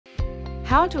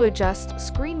How to adjust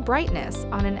screen brightness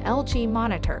on an LG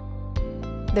monitor.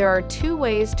 There are two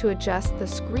ways to adjust the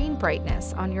screen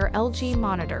brightness on your LG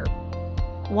monitor.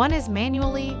 One is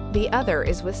manually, the other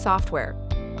is with software.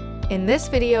 In this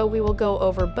video, we will go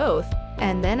over both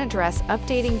and then address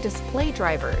updating display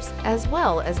drivers as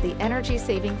well as the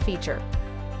energy-saving feature.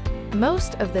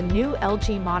 Most of the new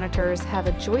LG monitors have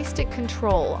a joystick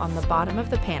control on the bottom of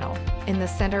the panel, in the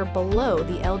center below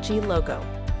the LG logo.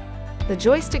 The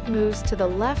joystick moves to the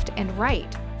left and right,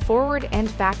 forward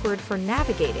and backward for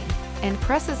navigating, and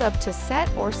presses up to set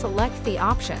or select the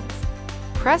options.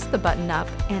 Press the button up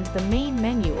and the main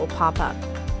menu will pop up.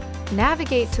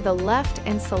 Navigate to the left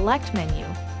and select menu,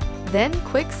 then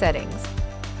Quick Settings.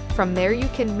 From there you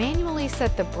can manually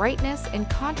set the brightness and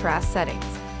contrast settings.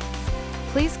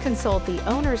 Please consult the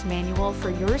owner's manual for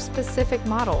your specific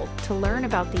model to learn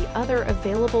about the other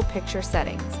available picture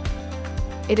settings.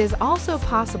 It is also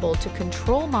possible to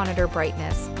control monitor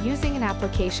brightness using an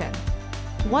application.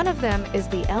 One of them is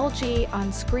the LG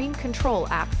On-Screen Control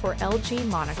app for LG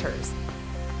monitors.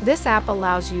 This app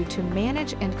allows you to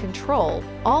manage and control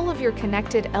all of your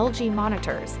connected LG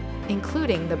monitors,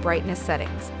 including the brightness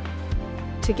settings.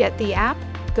 To get the app,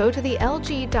 go to the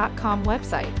LG.com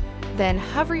website. Then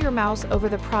hover your mouse over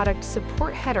the product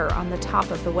support header on the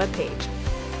top of the web page.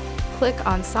 Click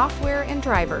on Software and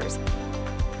Drivers.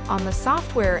 On the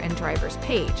Software and Drivers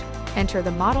page, enter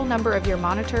the model number of your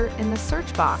monitor in the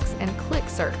search box and click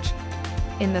Search.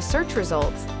 In the search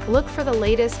results, look for the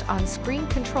latest On-Screen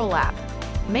Control app.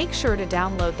 Make sure to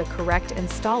download the correct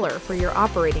installer for your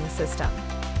operating system.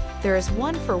 There is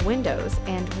one for Windows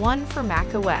and one for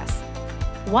Mac OS.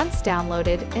 Once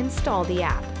downloaded, install the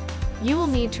app. You will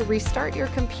need to restart your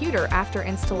computer after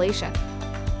installation.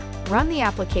 Run the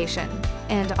application,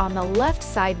 and on the left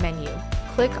side menu,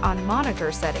 click on Monitor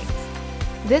Settings.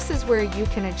 This is where you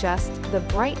can adjust the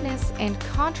brightness and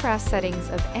contrast settings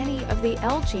of any of the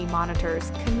LG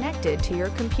monitors connected to your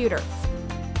computer.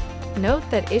 Note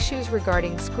that issues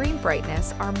regarding screen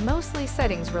brightness are mostly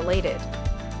settings related.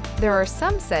 There are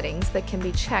some settings that can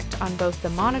be checked on both the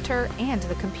monitor and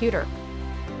the computer.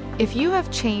 If you have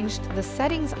changed the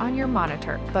settings on your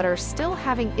monitor but are still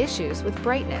having issues with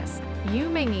brightness, you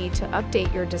may need to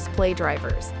update your display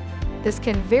drivers. This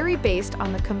can vary based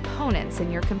on the components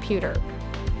in your computer.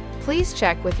 Please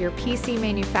check with your PC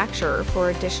manufacturer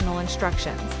for additional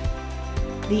instructions.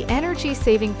 The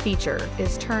energy-saving feature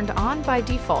is turned on by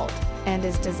default and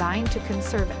is designed to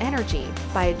conserve energy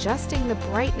by adjusting the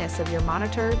brightness of your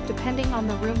monitor depending on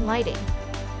the room lighting.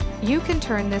 You can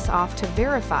turn this off to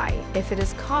verify if it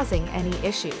is causing any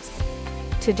issues.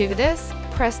 To do this,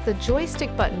 press the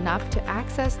joystick button up to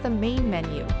access the main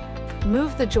menu.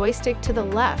 Move the joystick to the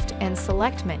left and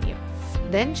select Menu,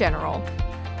 then General,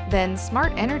 then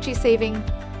Smart Energy Saving,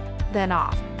 then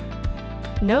Off.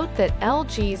 Note that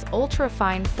LG's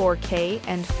ultra-fine 4K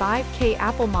and 5K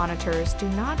Apple monitors do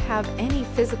not have any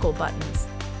physical buttons.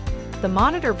 The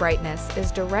monitor brightness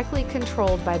is directly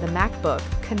controlled by the MacBook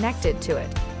connected to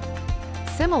it.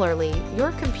 Similarly,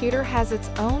 your computer has its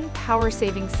own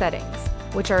power-saving settings,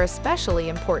 which are especially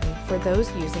important for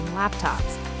those using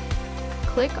laptops.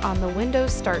 Click on the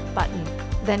Windows Start button,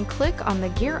 then click on the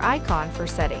gear icon for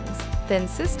Settings, then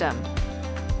System,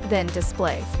 then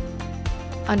Display.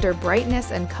 Under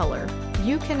Brightness and Color,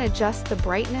 you can adjust the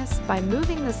brightness by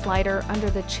moving the slider under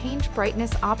the Change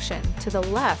Brightness option to the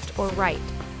left or right.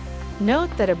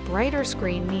 Note that a brighter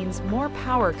screen means more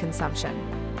power consumption.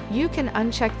 You can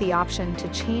uncheck the option to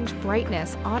change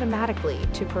brightness automatically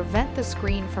to prevent the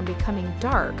screen from becoming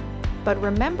dark, but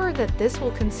remember that this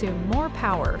will consume more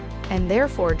power and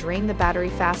therefore drain the battery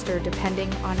faster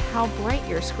depending on how bright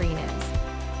your screen is.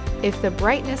 If the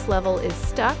brightness level is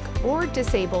stuck or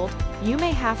disabled, you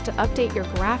may have to update your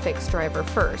graphics driver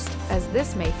first, as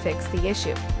this may fix the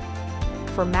issue.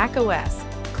 For Mac OS,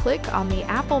 click on the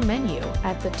Apple menu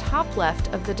at the top left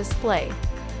of the display.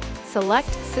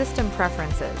 Select System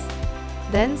Preferences,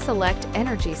 then select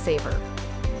Energy Saver.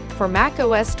 For Mac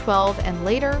OS 12 and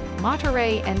later,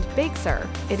 Monterey and Big Sur,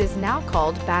 it is now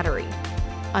called Battery.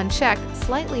 Uncheck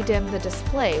Slightly dim the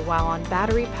display while on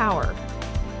battery power.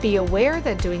 Be aware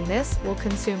that doing this will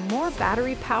consume more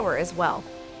battery power as well.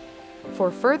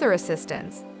 For further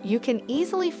assistance, you can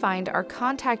easily find our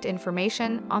contact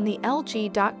information on the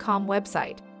LG.com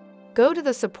website. Go to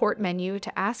the support menu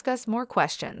to ask us more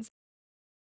questions.